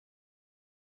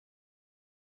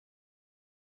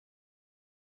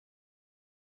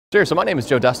Sure, so my name is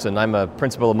Dustin. I'm a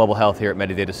principal of mobile health here at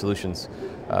Medidata Solutions.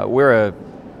 We're a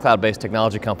cloud-based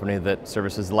technology company that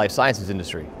services the life sciences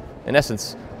industry. In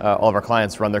essence, all of our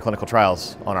clients run their clinical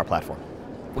trials on our platform.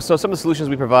 So some of the solutions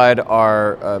we provide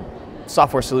are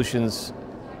software solutions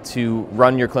to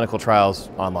run your clinical trials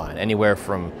online, anywhere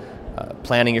from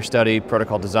planning your study,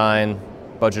 protocol design,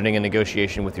 budgeting and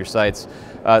negotiation with your sites,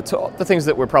 to the things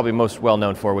that we're probably most well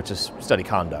known for, which is study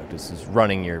conduct. This is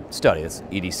running your study. It's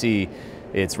EDC,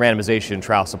 it's randomization,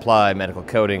 trial supply, medical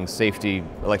coding, safety,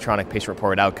 electronic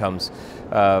patient-reported outcomes,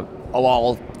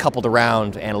 all coupled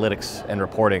around analytics and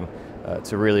reporting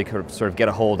to really sort of get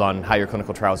a hold on how your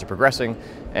clinical trials are progressing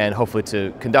and hopefully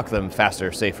to conduct them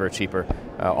faster, safer, cheaper,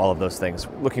 all of those things.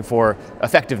 Looking for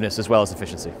effectiveness as well as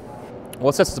efficiency.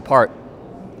 What sets us apart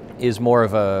is more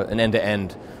of an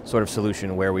end-to-end sort of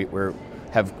solution where we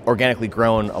have organically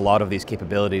grown a lot of these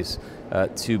capabilities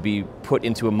to be put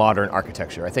into a modern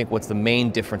architecture. I think what's the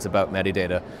main difference about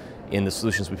Medidata in the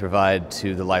solutions we provide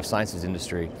to the life sciences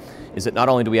industry is that not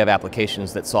only do we have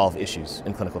applications that solve issues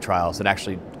in clinical trials, that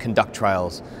actually conduct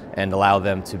trials and allow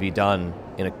them to be done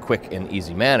in a quick and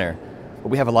easy manner, but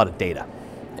we have a lot of data.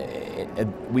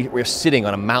 We're sitting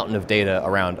on a mountain of data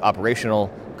around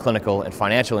operational, clinical, and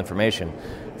financial information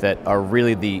that are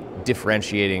really the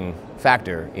differentiating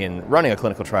factor in running a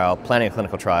clinical trial, planning a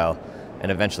clinical trial,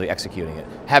 and eventually executing it.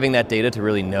 Having that data to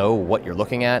really know what you're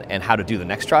looking at and how to do the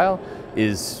next trial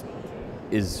is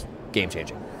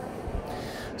game-changing.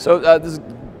 So there's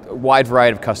a wide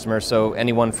variety of customers, so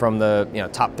anyone from the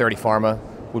top 30 pharma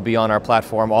would be on our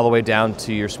platform, all the way down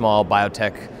to your small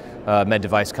biotech, med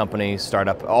device company,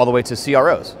 startup, all the way to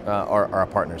CROs are our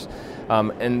partners.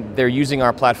 And they're using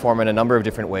our platform in a number of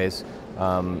different ways,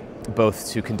 both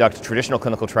to conduct traditional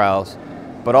clinical trials,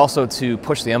 but also to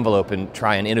push the envelope and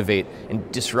try and innovate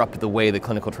and disrupt the way the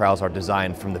clinical trials are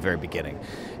designed from the very beginning.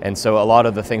 And so a lot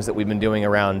of the things that we've been doing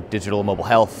around digital mobile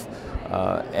health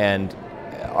and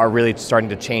are really starting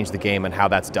to change the game and how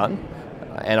that's done.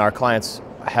 And our clients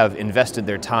have invested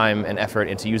their time and effort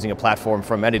into using a platform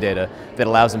from Medidata that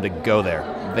allows them to go there.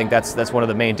 I think that's one of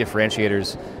the main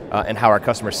differentiators and how our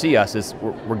customers see us is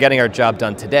we're getting our job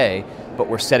done today, but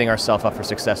we're setting ourselves up for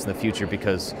success in the future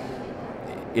because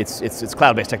it's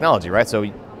cloud-based technology, right? So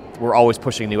we're always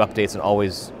pushing new updates and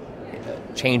always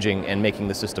changing and making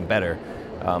the system better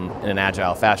in an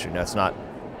agile fashion. It's not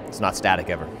static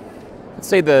ever. Let's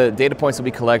say the data points that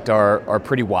we collect are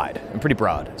pretty wide and pretty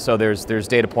broad. So there's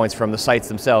data points from the sites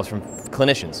themselves, from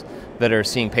clinicians that are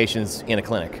seeing patients in a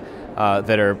clinic,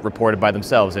 that are reported by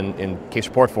themselves in case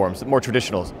report forms, more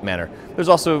traditional manner. There's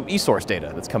also e-source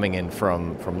data that's coming in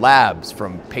from labs,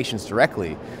 from patients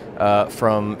directly,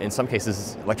 from, in some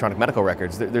cases, electronic medical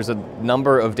records. There's a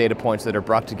number of data points that are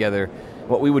brought together,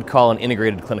 what we would call an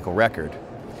integrated clinical record.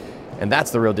 And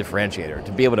that's the real differentiator,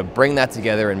 to be able to bring that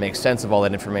together and make sense of all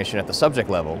that information at the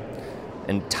subject level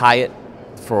and tie it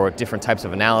for different types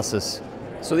of analysis.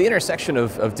 So the intersection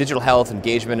of digital health,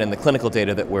 engagement, and the clinical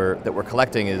data that we're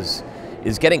collecting is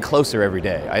getting closer every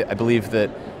day. I believe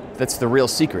that's the real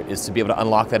secret, is to be able to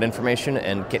unlock that information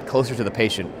and get closer to the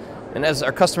patient. And as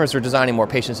our customers are designing more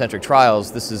patient-centric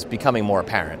trials, this is becoming more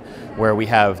apparent, where we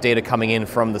have data coming in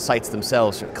from the sites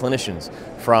themselves, from clinicians,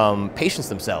 from patients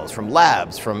themselves, from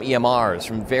labs, from EMRs,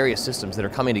 from various systems that are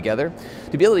coming together.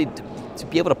 To be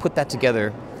able to put that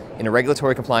together in a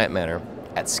regulatory compliant manner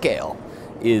at scale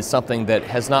is something that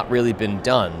has not really been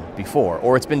done before,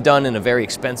 or it's been done in a very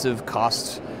expensive,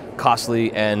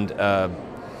 costly, and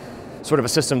sort of a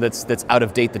system that's out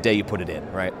of date the day you put it in,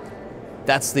 right?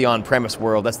 That's the on-premise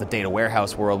world, that's the data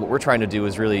warehouse world. What we're trying to do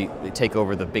is really take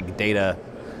over the big data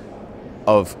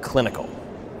of clinical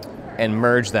and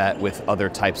merge that with other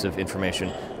types of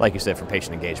information, like you said, for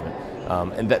patient engagement.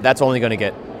 And that's only going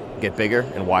to get bigger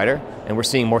and wider, and we're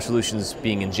seeing more solutions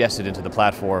being ingested into the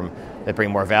platform that bring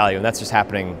more value, and that's just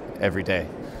happening every day.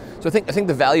 So I think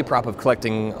the value prop of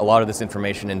collecting a lot of this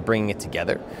information and bringing it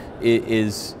together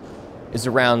is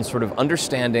around sort of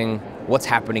understanding what's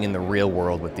happening in the real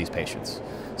world with these patients.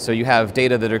 So you have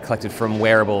data that are collected from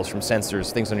wearables, from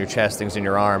sensors, things on your chest, things in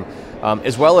your arm,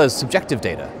 as well as subjective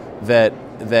data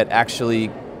that actually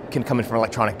can come in from an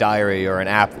electronic diary or an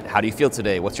app. How do you feel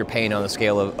today? What's your pain on a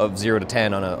scale of 0 to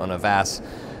 10 on a VAS?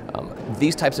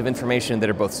 These types of information that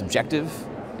are both subjective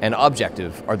and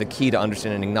objective are the key to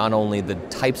understanding not only the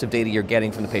types of data you're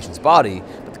getting from the patient's body,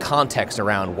 but the context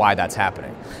around why that's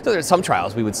happening. So there's some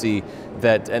trials we would see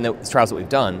that, and the trials that we've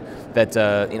done,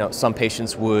 that some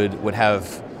patients would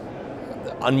have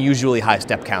unusually high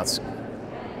step counts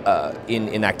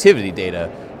in activity data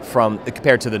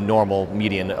compared to the normal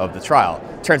median of the trial.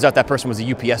 Turns out that person was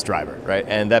a UPS driver, right?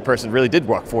 And that person really did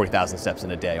walk 40,000 steps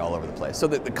in a day all over the place. So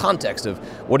the context of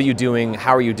what are you doing,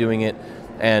 how are you doing it,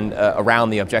 and around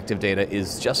the objective data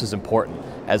is just as important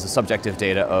as the subjective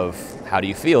data of how do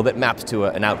you feel that maps to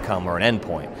an outcome or an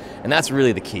endpoint. And that's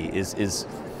really the key, is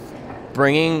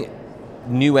bringing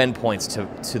new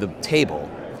endpoints to the table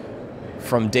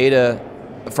from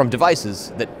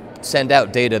devices that send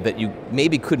out data that you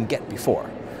maybe couldn't get before,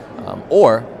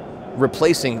 or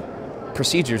replacing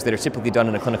procedures that are typically done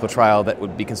in a clinical trial that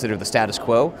would be considered the status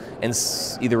quo, and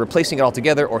either replacing it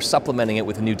altogether or supplementing it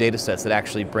with new data sets that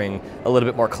actually bring a little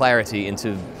bit more clarity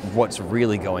into what's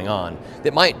really going on,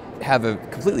 that might have a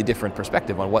completely different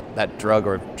perspective on what that drug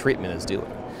or treatment is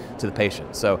doing to the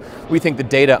patient. So we think the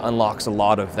data unlocks a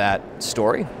lot of that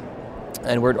story,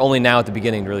 and we're only now at the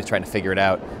beginning really trying to figure it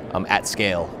out at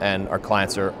scale, and our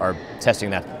clients are testing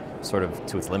that sort of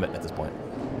to its limit at this point.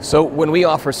 So when we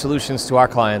offer solutions to our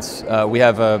clients, we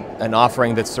have an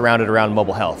offering that's surrounded around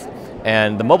mobile health.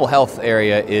 And the mobile health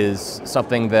area is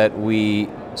something that we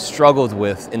struggled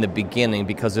with in the beginning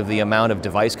because of the amount of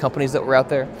device companies that were out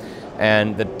there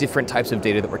and the different types of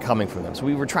data that were coming from them. So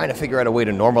we were trying to figure out a way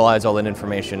to normalize all that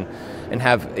information and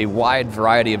have a wide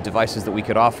variety of devices that we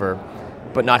could offer,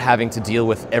 but not having to deal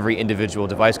with every individual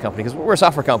device company. Because we're a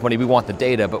software company, we want the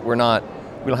data, but we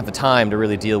don't have the time to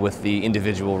really deal with the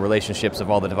individual relationships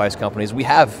of all the device companies. We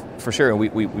have, for sure, and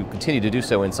we continue to do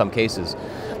so in some cases.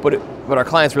 But our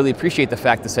clients really appreciate the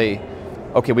fact to say,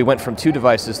 okay, we went from 2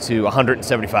 devices to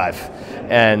 175,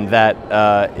 and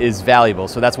that is valuable.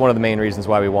 So that's one of the main reasons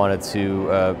why we wanted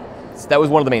to, that was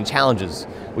one of the main challenges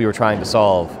we were trying to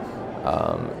solve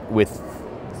with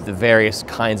the various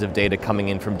kinds of data coming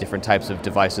in from different types of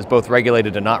devices, both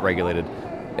regulated and not regulated,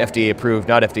 FDA approved,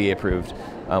 not FDA approved.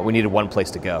 We needed one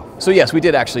place to go. So yes, we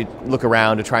did actually look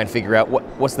around to try and figure out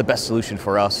what's the best solution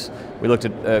for us. We looked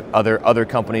at other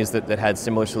companies that had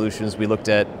similar solutions. We looked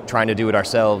at trying to do it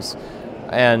ourselves.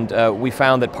 And we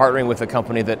found that partnering with a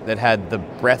company that had the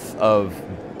breadth of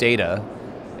data,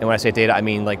 and when I say data, I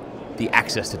mean like the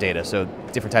access to data, so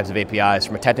different types of APIs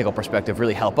from a technical perspective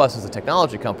really help us as a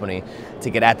technology company to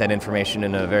get at that information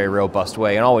in a very robust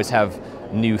way and always have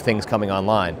new things coming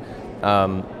online.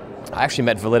 I actually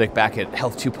met Validic back at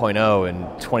Health 2.0 in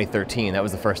 2013. That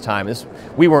was the first time.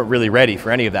 We weren't really ready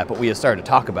for any of that, but we had started to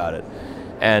talk about it.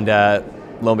 And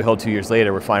lo and behold, 2 years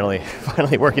later, we're finally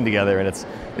working together, and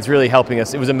it's really helping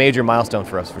us. It was a major milestone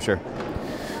for us, for sure.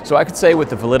 So I could say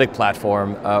with the Validic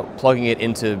platform, plugging it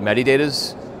into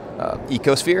Medidata's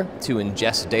ecosphere to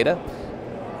ingest data.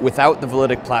 Without the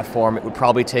Validic platform, it would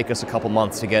probably take us a couple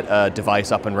months to get a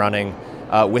device up and running.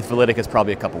 With Validic, it's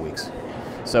probably a couple weeks.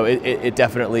 So it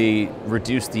definitely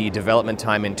reduced the development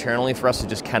time internally for us to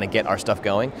just kind of get our stuff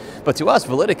going. But to us,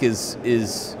 Validic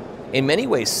is in many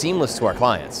ways seamless to our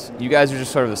clients. You guys are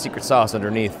just sort of the secret sauce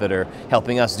underneath that are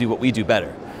helping us do what we do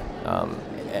better,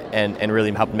 and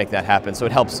really help make that happen. So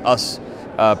it helps us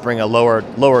bring a lower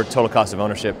total cost of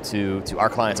ownership to our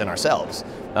clients and ourselves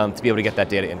to be able to get that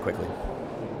data in quickly.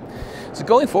 So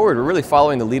going forward, we're really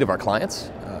following the lead of our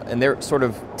clients. And they're sort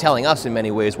of telling us in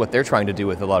many ways what they're trying to do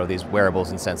with a lot of these wearables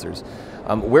and sensors.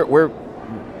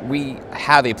 We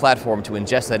have a platform to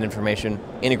ingest that information,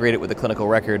 integrate it with a clinical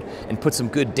record, and put some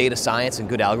good data science and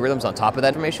good algorithms on top of that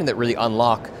information that really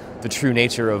unlock the true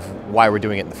nature of why we're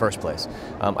doing it in the first place.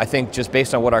 I think just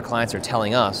based on what our clients are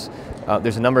telling us,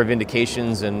 there's a number of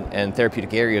indications and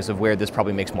therapeutic areas of where this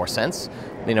probably makes more sense.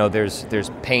 You know,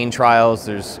 there's pain trials,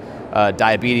 there's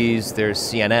diabetes, there's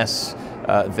CNS,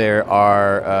 there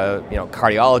are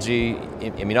cardiology,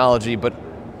 immunology, but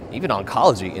even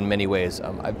oncology in many ways.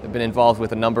 I've been involved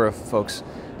with a number of folks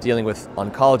dealing with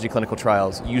oncology clinical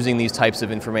trials using these types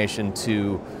of information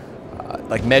to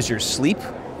measure sleep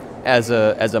as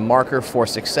a marker for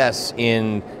success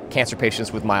in cancer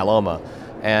patients with myeloma.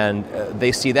 And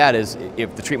they see that as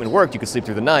if the treatment worked, you could sleep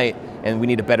through the night, and we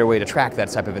need a better way to track that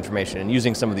type of information. And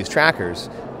using some of these trackers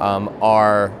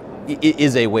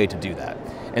is a way to do that.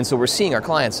 And so we're seeing our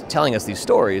clients telling us these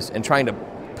stories and trying to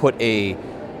put a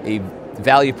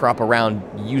value prop around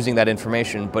using that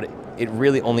information, but it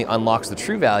really only unlocks the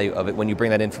true value of it when you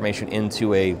bring that information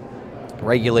into a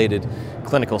regulated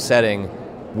clinical setting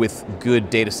with good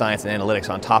data science and analytics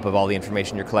on top of all the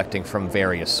information you're collecting from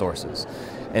various sources.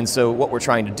 And so what we're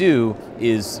trying to do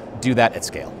is do that at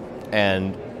scale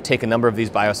and take a number of these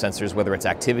biosensors, whether it's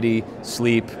activity,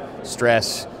 sleep,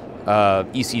 stress,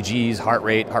 ECGs, heart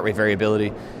rate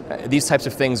variability. These types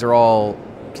of things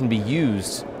can be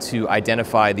used to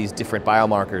identify these different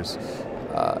biomarkers.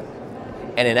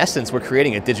 And in essence, we're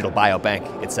creating a digital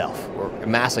biobank itself. We're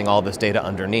amassing all this data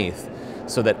underneath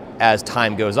so that as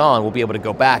time goes on, we'll be able to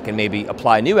go back and maybe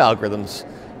apply new algorithms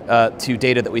to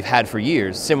data that we've had for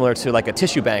years, similar to like a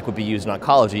tissue bank would be used in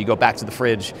oncology. You go back to the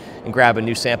fridge and grab a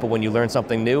new sample when you learn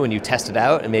something new and you test it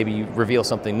out and maybe you reveal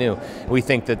something new. We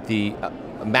think that the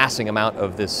amassing amount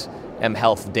of this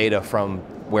mHealth data from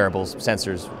wearables,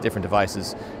 sensors, different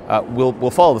devices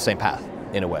will follow the same path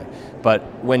in a way. But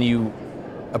when you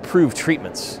approve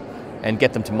treatments and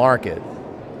get them to market,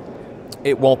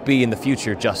 it won't be in the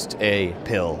future just a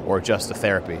pill or just a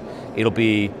therapy. It'll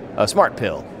be a smart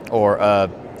pill or a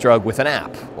drug with an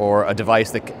app or a device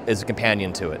that is a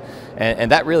companion to it. And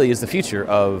that really is the future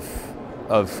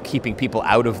of keeping people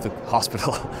out of the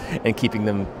hospital and keeping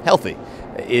them healthy,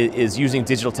 is using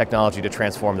digital technology to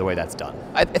transform the way that's done.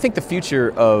 I think the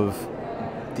future of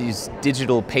these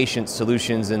digital patient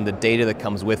solutions and the data that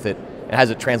comes with it and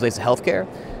as it translates to healthcare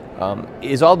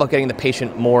is all about getting the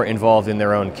patient more involved in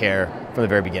their own care from the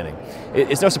very beginning.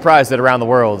 It's no surprise that around the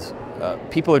world,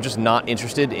 people are just not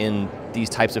interested in these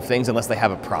types of things unless they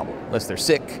have a problem, unless they're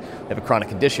sick, they have a chronic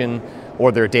condition,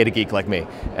 or they're a data geek like me,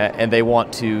 and they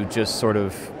want to just sort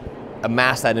of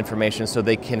amass that information so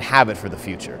they can have it for the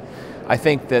future. I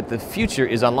think that the future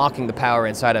is unlocking the power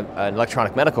inside an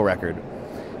electronic medical record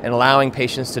and allowing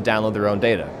patients to download their own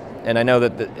data. And I know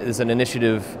that there's an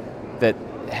initiative that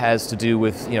has to do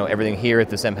with everything here at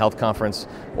this mHealth conference,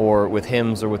 or with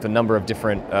HIMSS, or with a number of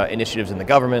different initiatives in the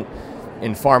government,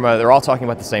 in pharma. They're all talking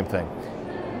about the same thing.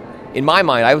 In my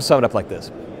mind, I would sum it up like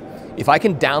this. If I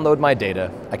can download my data,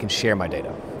 I can share my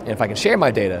data. And if I can share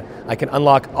my data, I can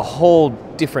unlock a whole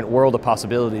different world of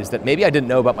possibilities that maybe I didn't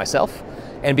know about myself,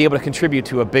 and be able to contribute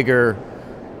to a bigger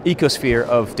ecosphere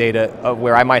of data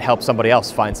where I might help somebody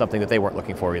else find something that they weren't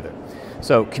looking for either.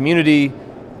 So community,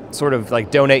 sort of like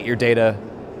donate your data,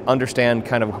 understand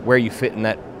kind of where you fit in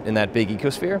that big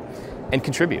ecosphere, and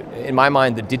contribute. In my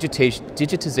mind, the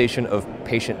digitization of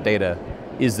patient data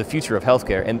is the future of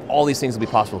healthcare, and all these things will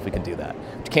be possible if we can do that.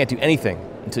 But you can't do anything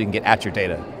until you can get at your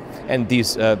data. And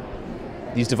these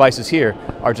devices here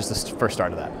are just the first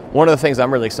start of that. One of the things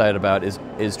I'm really excited about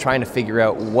is trying to figure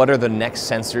out what are the next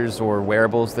sensors or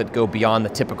wearables that go beyond the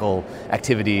typical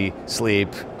activity,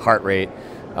 sleep, heart rate.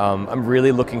 I'm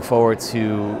really looking forward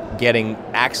to getting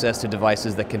access to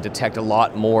devices that can detect a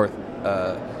lot more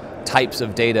types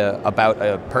of data about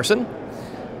a person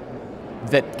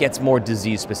that gets more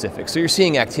disease specific. So you're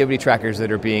seeing activity trackers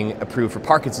that are being approved for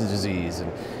Parkinson's disease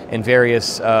and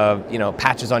various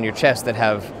patches on your chest that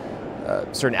have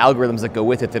certain algorithms that go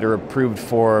with it that are approved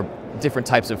for different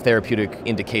types of therapeutic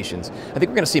indications. I think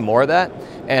we're going to see more of that,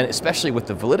 and especially with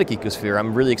the Validic ecosphere,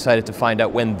 I'm really excited to find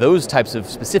out when those types of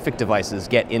specific devices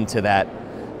get into that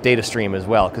data stream as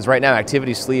well. Because right now,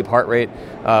 activity, sleep, heart rate,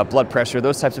 blood pressure,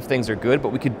 those types of things are good, but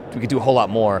we could do a whole lot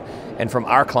more. And from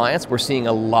our clients, we're seeing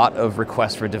a lot of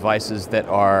requests for devices that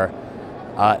are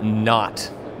not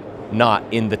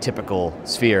in the typical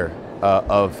sphere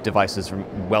of devices, from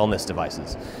wellness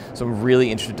devices. So I'm really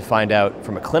interested to find out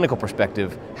from a clinical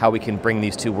perspective how we can bring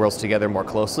these two worlds together more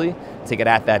closely to get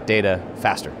at that data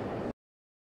faster.